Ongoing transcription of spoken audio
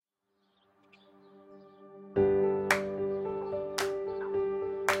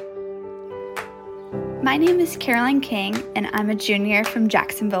My name is Caroline King, and I'm a junior from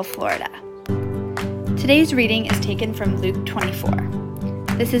Jacksonville, Florida. Today's reading is taken from Luke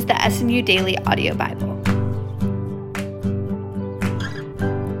 24. This is the SMU Daily Audio Bible.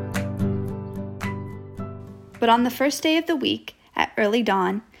 But on the first day of the week, at early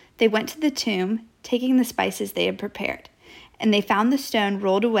dawn, they went to the tomb, taking the spices they had prepared. And they found the stone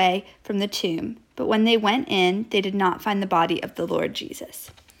rolled away from the tomb. But when they went in, they did not find the body of the Lord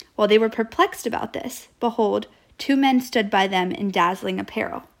Jesus. While they were perplexed about this, behold, 2 men stood by them in dazzling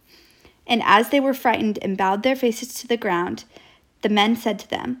apparel. And as they were frightened and bowed their faces to the ground, the men said to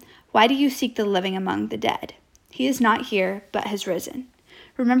them, "Why do you seek the living among the dead? He is not here, but has risen.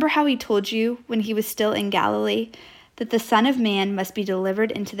 Remember how he told you, when he was still in Galilee, that the Son of Man must be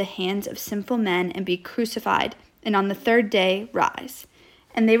delivered into the hands of sinful men and be crucified, and on the 3rd day rise."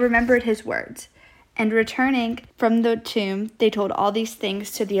 And they remembered his words. And returning from the tomb, they told all these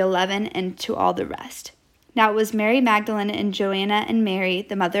things to the 11 and to all the rest. Now it was Mary Magdalene and Joanna and Mary,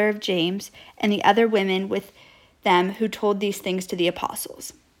 the mother of James, and the other women with them who told these things to the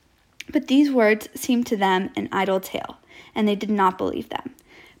apostles. But these words seemed to them an idle tale, and they did not believe them.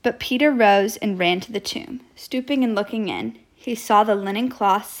 But Peter rose and ran to the tomb. Stooping and looking in, he saw the linen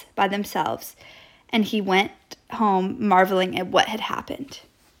cloths by themselves, and he went home marveling at what had happened.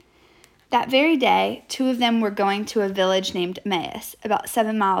 That very day, 2 of them were going to a village named Emmaus, about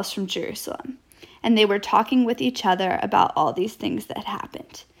 7 miles from Jerusalem, and they were talking with each other about all these things that had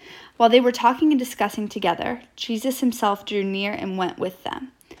happened. While they were talking and discussing together, Jesus himself drew near and went with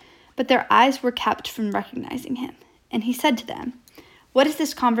them. But their eyes were kept from recognizing him, and he said to them, "What is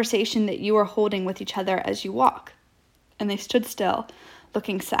this conversation that you are holding with each other as you walk?" And they stood still,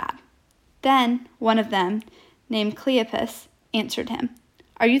 looking sad. Then one of them, named Cleopas, answered him,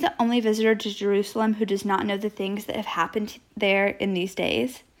 "Are you the only visitor to Jerusalem who does not know the things that have happened there in these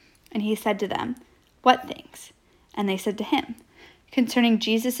days?" And he said to them, "What things?" And they said to him, "Concerning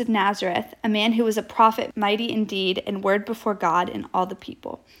Jesus of Nazareth, a man who was a prophet, mighty in deed and word before God and all the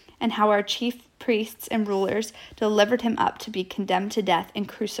people, and how our chief priests and rulers delivered him up to be condemned to death and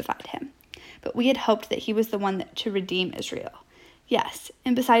crucified him. But we had hoped that he was the one to redeem Israel. Yes,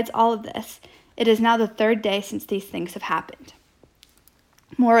 and besides all of this, it is now the 3rd day since these things have happened."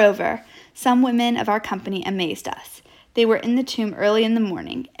 Moreover, some women of our company amazed us. They were in the tomb early in the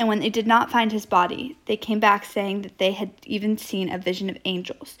morning, and when they did not find his body, they came back saying that they had even seen a vision of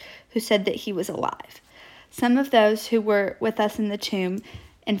angels, who said that he was alive. Some of those who were with us in the tomb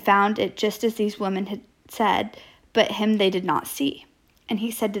and found it just as these women had said, but him they did not see. And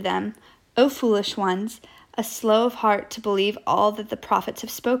he said to them, "O foolish ones, slow of heart to believe all that the prophets have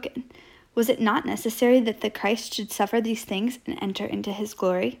spoken. Was it not necessary that the Christ should suffer these things and enter into his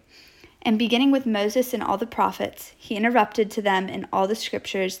glory?" And beginning with Moses and all the prophets, he interrupted to them in all the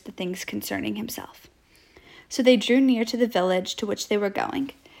scriptures the things concerning himself. So they drew near to the village to which they were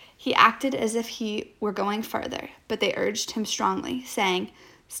going. He acted as if he were going further, but they urged him strongly, saying,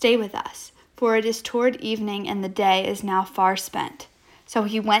 "Stay with us, for it is toward evening and the day is now far spent." So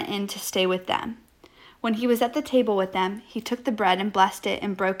he went in to stay with them. When he was at the table with them, he took the bread and blessed it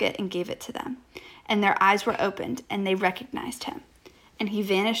and broke it and gave it to them. And their eyes were opened, and they recognized him. And he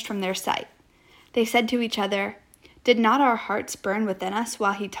vanished from their sight. They said to each other, "Did not our hearts burn within us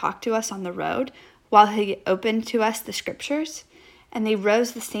while he talked to us on the road, while he opened to us the scriptures?" And they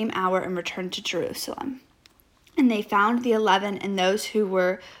rose the same hour and returned to Jerusalem. And they found the 11 and those who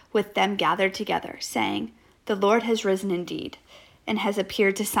were with them gathered together, saying, "The Lord has risen indeed, and has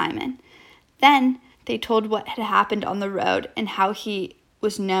appeared to Simon." Then they told what had happened on the road and how he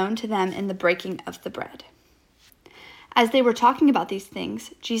was known to them in the breaking of the bread. As they were talking about these things,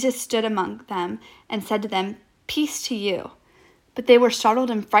 Jesus stood among them and said to them, "Peace to you." But they were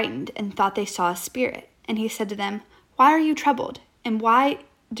startled and frightened and thought they saw a spirit. And he said to them, "Why are you troubled? And why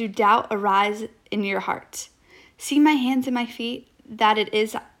do doubt arise in your hearts? See my hands and my feet, that it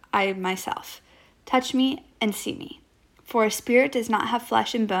is I myself. Touch me and see me. For a spirit does not have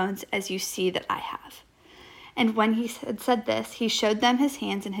flesh and bones, as you see that I have." And when he had said this, he showed them his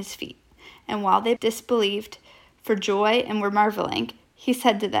hands and his feet. And while they disbelieved for joy and were marveling, he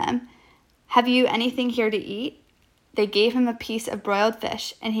said to them, "Have you anything here to eat?" They gave him a piece of broiled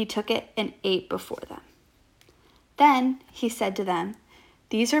fish, and he took it and ate before them. Then he said to them,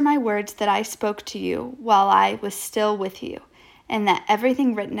 "These are my words that I spoke to you while I was still with you, and that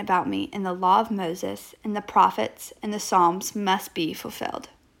everything written about me in the law of Moses and the prophets and the Psalms must be fulfilled."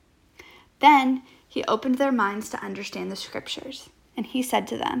 Then he opened their minds to understand the scriptures, and he said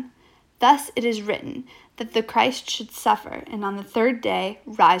to them, "Thus it is written that the Christ should suffer and on the 3rd day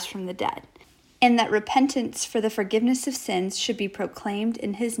rise from the dead, and that repentance for the forgiveness of sins should be proclaimed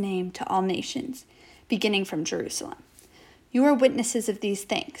in his name to all nations, beginning from Jerusalem. You are witnesses of these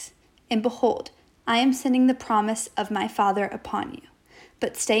things, and behold, I am sending the promise of my Father upon you.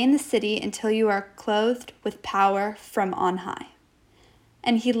 But stay in the city until you are clothed with power from on high."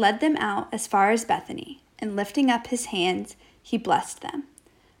 And he led them out as far as Bethany, and lifting up his hands, he blessed them.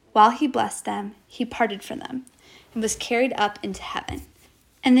 While he blessed them, he parted from them, and was carried up into heaven.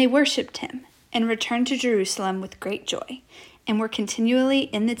 And they worshipped him, and returned to Jerusalem with great joy, and were continually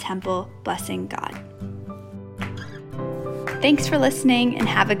in the temple blessing God. Thanks for listening, and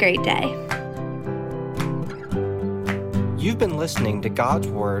have a great day. You've been listening to God's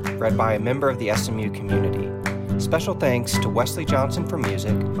Word read by a member of the SMU community. Special thanks to Wesley Johnson for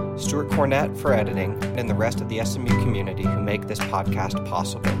music, Stuart Cornett for editing, and the rest of the SMU community who make this podcast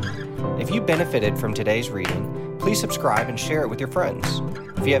possible. If you benefited from today's reading, please subscribe and share it with your friends.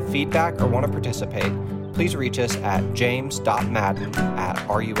 If you have feedback or want to participate, please reach us at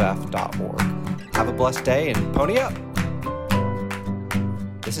james.madden@ruf.org. Have a blessed day and pony up!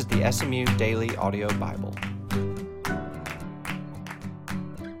 This is the SMU Daily Audio Bible.